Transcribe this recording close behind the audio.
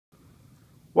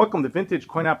Welcome to Vintage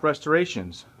Coin-Op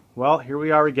Restorations. Well, here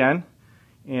we are again,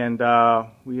 and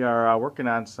we are working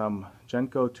on some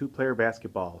Genco two-player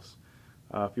basketballs.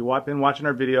 If you've been watching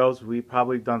our videos, we've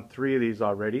probably done 3 of these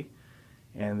already,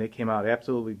 and they came out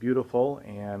absolutely beautiful.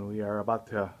 And we are about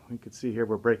to, you can see here,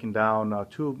 we're breaking down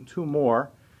two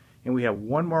more, and we have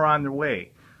 1 more on the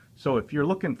way. So if you're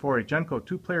looking for a Genco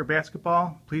two-player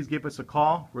basketball, please give us a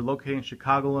call. We're located in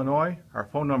Chicago, Illinois. Our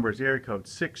phone number is area code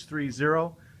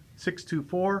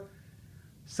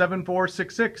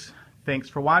 630-624-7466. Thanks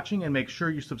for watching, and make sure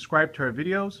you subscribe to our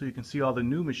videos so you can see all the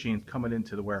new machines coming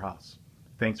into the warehouse.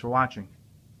 Thanks for watching.